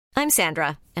I'm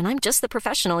Sandra, and I'm just the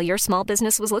professional your small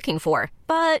business was looking for.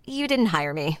 But you didn't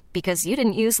hire me because you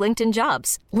didn't use LinkedIn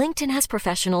Jobs. LinkedIn has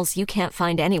professionals you can't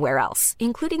find anywhere else,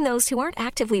 including those who aren't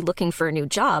actively looking for a new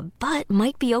job, but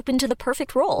might be open to the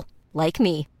perfect role, like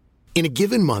me. In a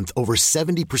given month, over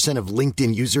 70% of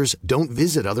LinkedIn users don't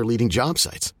visit other leading job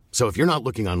sites. So if you're not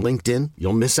looking on LinkedIn,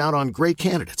 you'll miss out on great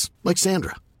candidates like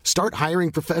Sandra. Start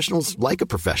hiring professionals like a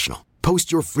professional.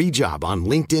 Post your free job on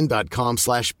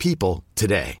linkedin.com/people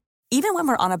today. Even when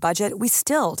we're on a budget, we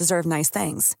still deserve nice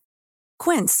things.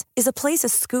 Quince is a place to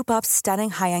scoop up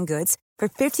stunning high-end goods for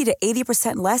 50 to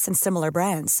 80% less than similar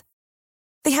brands.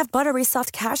 They have buttery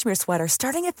soft cashmere sweaters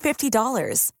starting at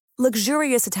 $50,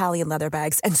 luxurious Italian leather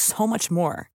bags, and so much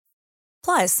more.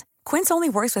 Plus, Quince only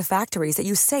works with factories that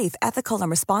use safe, ethical, and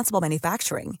responsible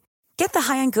manufacturing. Get the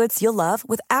high-end goods you'll love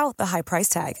without the high price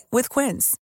tag with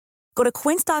Quince. Go to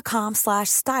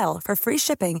quince.com/style for free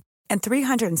shipping and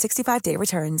 365-day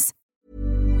returns.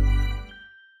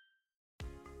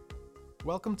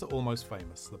 Welcome to Almost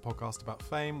Famous, the podcast about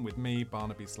fame with me,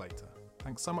 Barnaby Slater.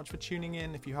 Thanks so much for tuning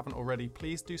in. If you haven't already,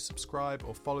 please do subscribe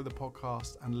or follow the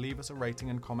podcast and leave us a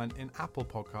rating and comment in Apple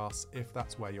Podcasts if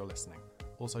that's where you're listening.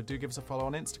 Also, do give us a follow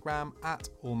on Instagram at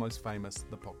Almost Famous,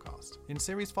 the podcast. In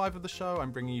Series 5 of the show,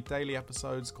 I'm bringing you daily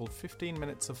episodes called 15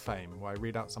 Minutes of Fame, where I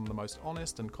read out some of the most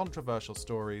honest and controversial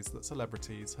stories that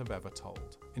celebrities have ever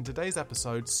told. In today's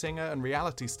episode, singer and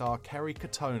reality star Kerry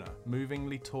Katona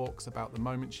movingly talks about the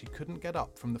moment she couldn't get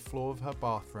up from the floor of her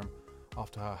bathroom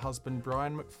after her husband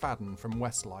Brian McFadden from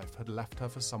Westlife had left her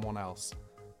for someone else,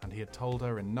 and he had told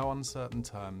her in no uncertain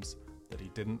terms that he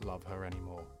didn't love her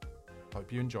anymore.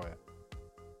 Hope you enjoy it.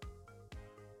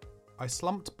 I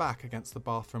slumped back against the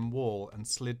bathroom wall and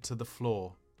slid to the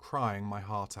floor, crying my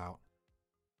heart out.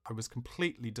 I was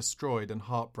completely destroyed and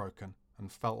heartbroken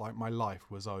and felt like my life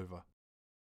was over.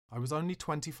 I was only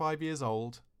 25 years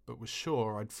old, but was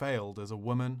sure I'd failed as a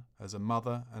woman, as a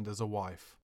mother, and as a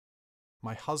wife.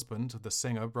 My husband, the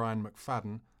singer Brian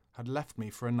McFadden, had left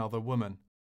me for another woman.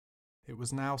 It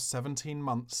was now 17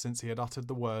 months since he had uttered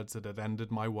the words that had ended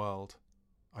my world.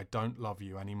 I don't love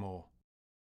you anymore.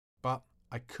 But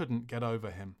I couldn't get over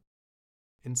him.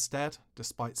 Instead,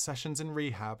 despite sessions in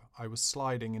rehab, I was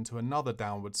sliding into another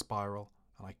downward spiral,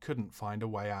 and I couldn't find a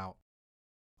way out.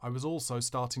 I was also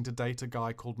starting to date a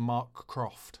guy called Mark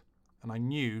Croft, and I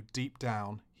knew deep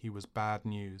down he was bad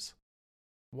news.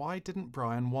 Why didn't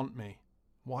Brian want me?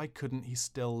 Why couldn't he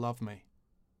still love me?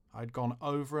 I'd gone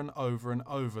over and over and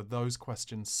over those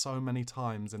questions so many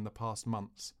times in the past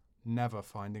months, never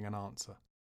finding an answer.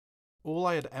 All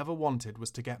I had ever wanted was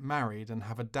to get married and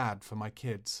have a dad for my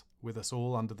kids, with us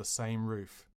all under the same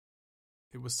roof.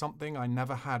 It was something I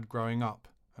never had growing up,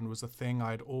 and was a thing I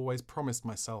had always promised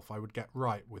myself I would get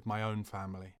right with my own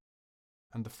family.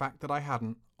 And the fact that I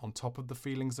hadn't, on top of the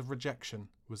feelings of rejection,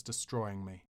 was destroying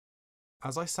me.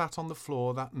 As I sat on the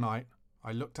floor that night,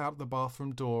 I looked out the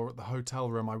bathroom door at the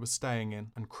hotel room I was staying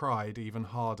in and cried even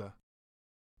harder.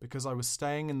 Because I was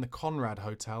staying in the Conrad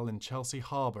Hotel in Chelsea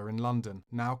Harbour in London,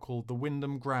 now called the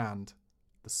Wyndham Grand,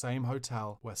 the same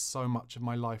hotel where so much of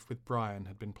my life with Brian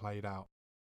had been played out.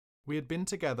 We had been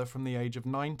together from the age of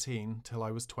 19 till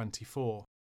I was 24.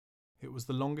 It was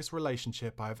the longest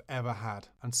relationship I have ever had,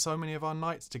 and so many of our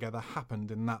nights together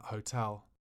happened in that hotel.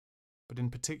 But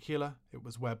in particular, it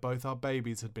was where both our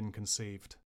babies had been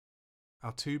conceived.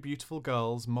 Our two beautiful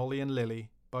girls, Molly and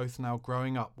Lily, both now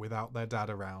growing up without their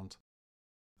dad around.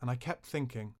 And I kept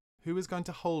thinking, who is going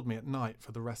to hold me at night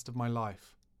for the rest of my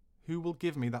life? Who will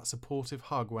give me that supportive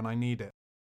hug when I need it?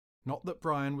 Not that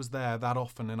Brian was there that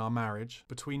often in our marriage,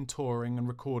 between touring and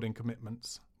recording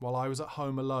commitments, while I was at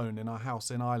home alone in our house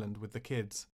in Ireland with the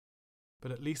kids.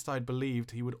 But at least I'd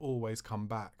believed he would always come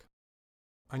back.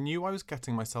 I knew I was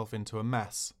getting myself into a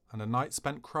mess, and a night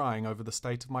spent crying over the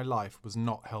state of my life was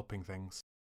not helping things.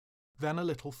 Then a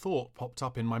little thought popped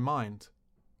up in my mind.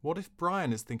 What if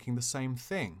Brian is thinking the same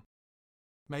thing?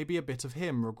 Maybe a bit of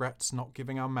him regrets not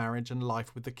giving our marriage and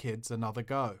life with the kids another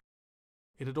go.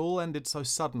 It had all ended so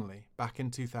suddenly, back in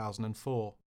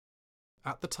 2004.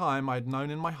 At the time, I had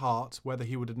known in my heart, whether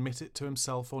he would admit it to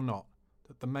himself or not,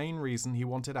 that the main reason he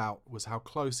wanted out was how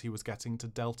close he was getting to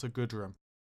Delta Goodrem.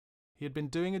 He had been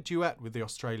doing a duet with the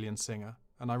Australian singer,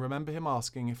 and I remember him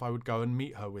asking if I would go and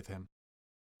meet her with him.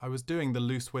 I was doing the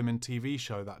Loose Women TV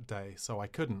show that day, so I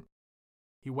couldn't.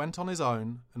 He went on his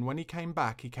own, and when he came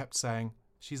back he kept saying,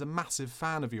 "She's a massive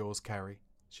fan of yours, Kerry.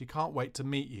 She can't wait to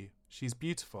meet you. She's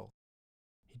beautiful."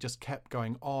 He just kept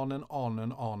going on and on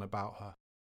and on about her.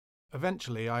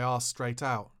 Eventually I asked straight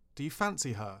out, "Do you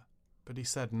fancy her?" But he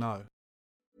said no.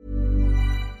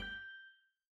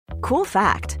 Cool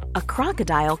fact, a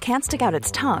crocodile can't stick out its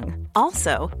tongue.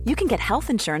 Also, you can get health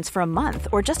insurance for a month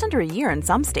or just under a year in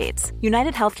some states.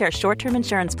 United Healthcare short-term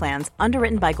insurance plans,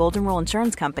 underwritten by Golden Rule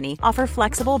Insurance Company, offer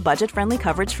flexible, budget-friendly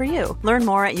coverage for you. Learn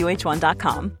more at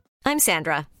uh1.com. I'm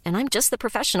Sandra, and I'm just the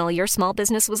professional your small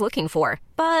business was looking for.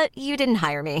 But you didn't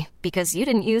hire me because you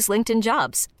didn't use LinkedIn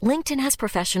Jobs. LinkedIn has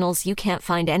professionals you can't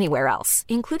find anywhere else,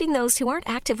 including those who aren't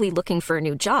actively looking for a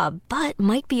new job, but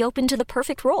might be open to the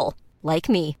perfect role, like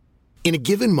me. In a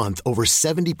given month, over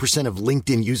 70% of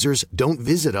LinkedIn users don't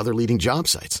visit other leading job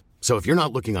sites. So if you're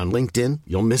not looking on LinkedIn,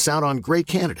 you'll miss out on great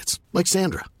candidates like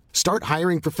Sandra. Start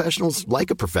hiring professionals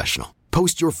like a professional.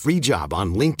 Post your free job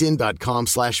on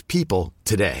linkedin.com/people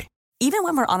today. Even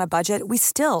when we're on a budget, we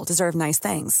still deserve nice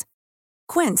things.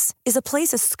 Quince is a place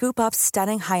to scoop up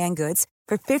stunning high-end goods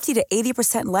for 50 to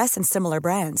 80% less than similar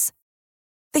brands.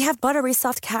 They have buttery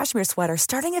soft cashmere sweaters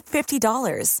starting at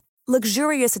 $50,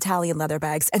 luxurious Italian leather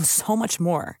bags, and so much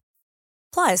more.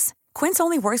 Plus, Quince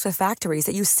only works with factories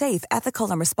that use safe, ethical,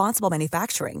 and responsible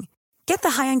manufacturing. Get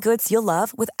the high-end goods you'll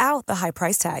love without the high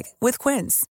price tag with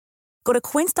Quince. Go to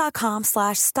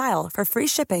quince.com/style for free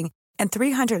shipping and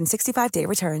 365-day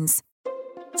returns.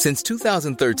 Since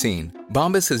 2013,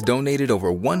 Bombas has donated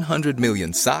over 100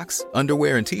 million socks,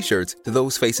 underwear, and T-shirts to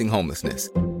those facing homelessness.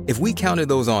 If we counted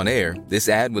those on air, this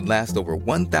ad would last over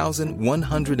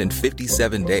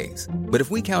 1,157 days. But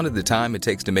if we counted the time it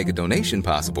takes to make a donation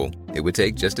possible, it would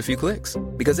take just a few clicks.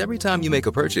 Because every time you make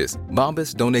a purchase,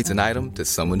 Bombas donates an item to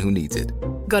someone who needs it.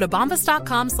 Go to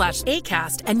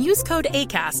bombas.com/ACAST and use code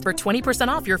ACAST for 20%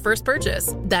 off your first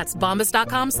purchase. That's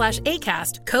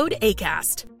bombas.com/ACAST, code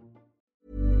ACAST.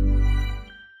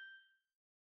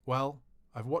 Well,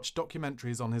 I've watched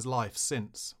documentaries on his life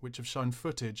since, which have shown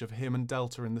footage of him and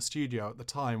Delta in the studio at the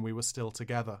time we were still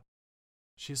together.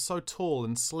 She is so tall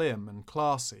and slim and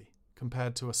classy,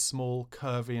 compared to a small,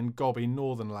 curvy and gobby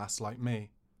northern lass like me.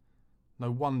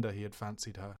 No wonder he had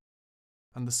fancied her.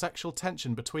 And the sexual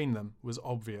tension between them was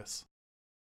obvious.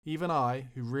 Even I,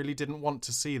 who really didn't want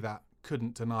to see that,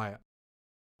 couldn't deny it.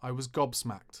 I was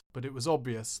gobsmacked, but it was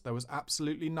obvious there was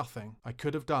absolutely nothing I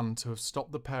could have done to have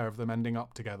stopped the pair of them ending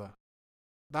up together.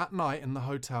 That night in the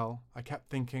hotel, I kept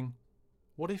thinking,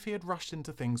 what if he had rushed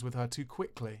into things with her too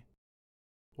quickly?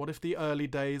 What if the early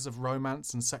days of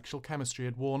romance and sexual chemistry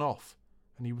had worn off,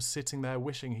 and he was sitting there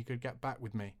wishing he could get back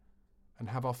with me, and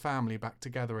have our family back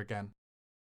together again?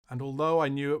 And although I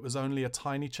knew it was only a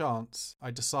tiny chance,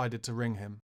 I decided to ring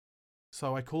him.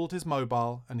 So I called his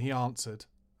mobile, and he answered,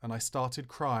 and I started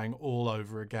crying all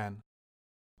over again.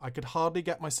 I could hardly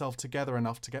get myself together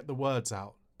enough to get the words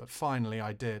out, but finally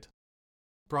I did.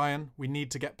 "Brian, we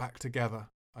need to get back together,"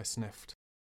 I sniffed.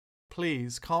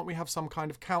 "Please, can't we have some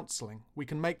kind of counselling? We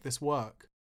can make this work."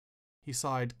 He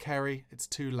sighed, "Kerry, it's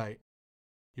too late.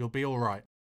 You'll be all right."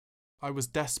 I was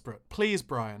desperate. "Please,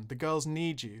 Brian, the girls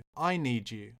need you. I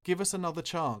need you. Give us another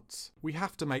chance. We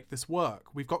have to make this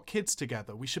work. We've got kids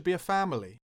together. We should be a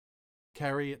family."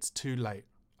 "Kerry, it's too late.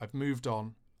 I've moved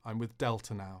on. I'm with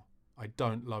Delta now. I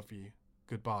don't love you.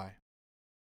 Goodbye."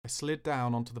 I slid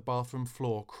down onto the bathroom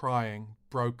floor crying,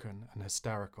 broken and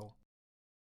hysterical.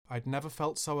 I'd never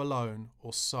felt so alone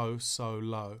or so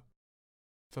low.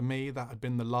 For me, that had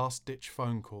been the last-ditch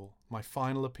phone call, my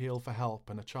final appeal for help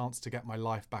and a chance to get my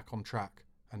life back on track,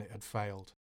 and it had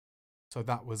failed. So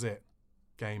that was it.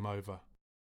 Game over.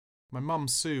 My mum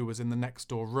Sue was in the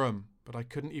next-door room, but I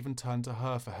couldn't even turn to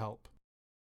her for help.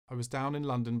 I was down in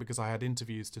London because I had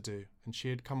interviews to do, and she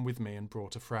had come with me and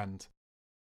brought a friend.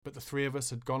 But the three of us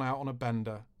had gone out on a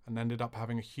bender and ended up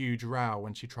having a huge row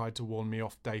when she tried to warn me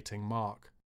off dating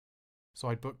Mark. So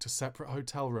I'd booked a separate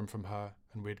hotel room from her,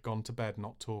 and we had gone to bed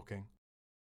not talking.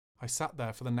 I sat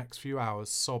there for the next few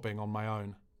hours sobbing on my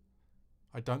own.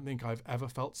 I don't think I've ever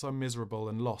felt so miserable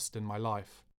and lost in my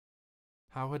life.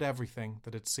 How had everything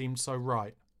that had seemed so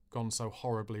right gone so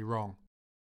horribly wrong?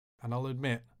 And I'll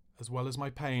admit, as well as my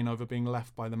pain over being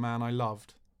left by the man I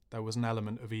loved, there was an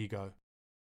element of ego.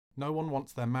 No one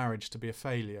wants their marriage to be a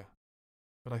failure,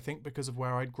 but I think because of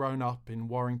where I'd grown up in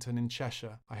Warrington in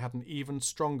Cheshire, I had an even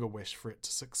stronger wish for it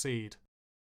to succeed.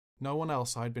 No one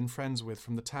else I'd been friends with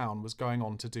from the town was going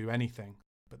on to do anything,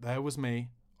 but there was me,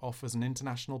 off as an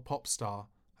international pop star,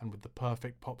 and with the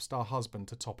perfect pop star husband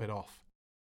to top it off.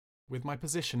 With my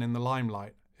position in the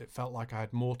limelight, it felt like I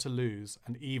had more to lose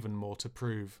and even more to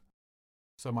prove.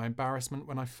 So my embarrassment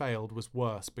when I failed was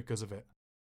worse because of it.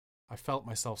 I felt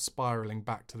myself spiralling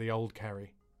back to the old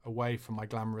Kerry, away from my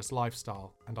glamorous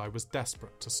lifestyle, and I was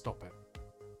desperate to stop it.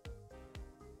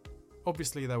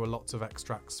 Obviously there were lots of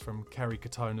extracts from Kerry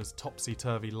Katona's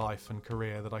topsy-turvy life and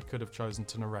career that I could have chosen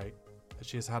to narrate, as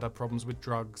she has had her problems with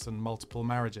drugs and multiple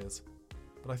marriages.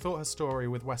 but I thought her story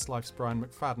with Westlife's Brian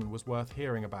McFadden was worth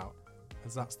hearing about,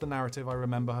 as that's the narrative I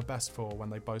remember her best for when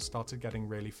they both started getting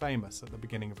really famous at the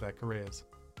beginning of their careers.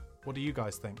 What do you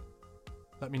guys think?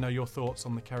 Let me know your thoughts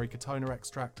on the Kerry Katona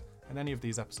extract and any of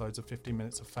these episodes of 15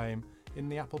 Minutes of Fame in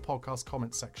the Apple Podcast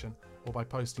comments section or by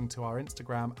posting to our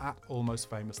Instagram at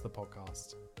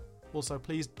AlmostFamousThePodcast. Also,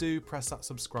 please do press that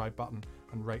subscribe button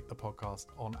and rate the podcast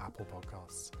on Apple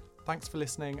Podcasts. Thanks for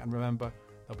listening, and remember,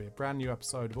 there'll be a brand new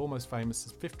episode of Almost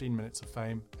Famous' 15 Minutes of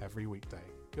Fame every weekday.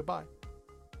 Goodbye.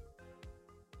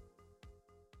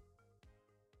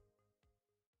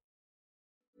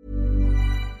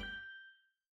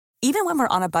 Even when we're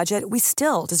on a budget, we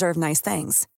still deserve nice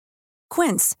things.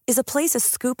 Quince is a place to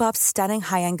scoop up stunning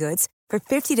high-end goods for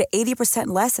 50 to 80%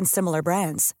 less than similar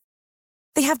brands.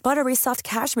 They have buttery soft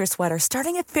cashmere sweaters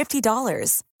starting at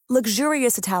 $50,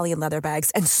 luxurious Italian leather bags,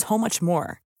 and so much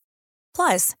more.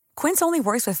 Plus, Quince only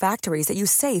works with factories that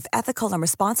use safe, ethical, and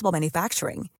responsible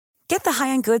manufacturing. Get the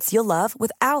high-end goods you'll love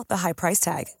without the high price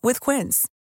tag with Quince.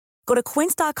 Go to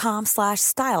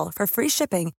quince.com/style for free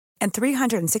shipping and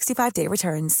 365-day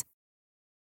returns.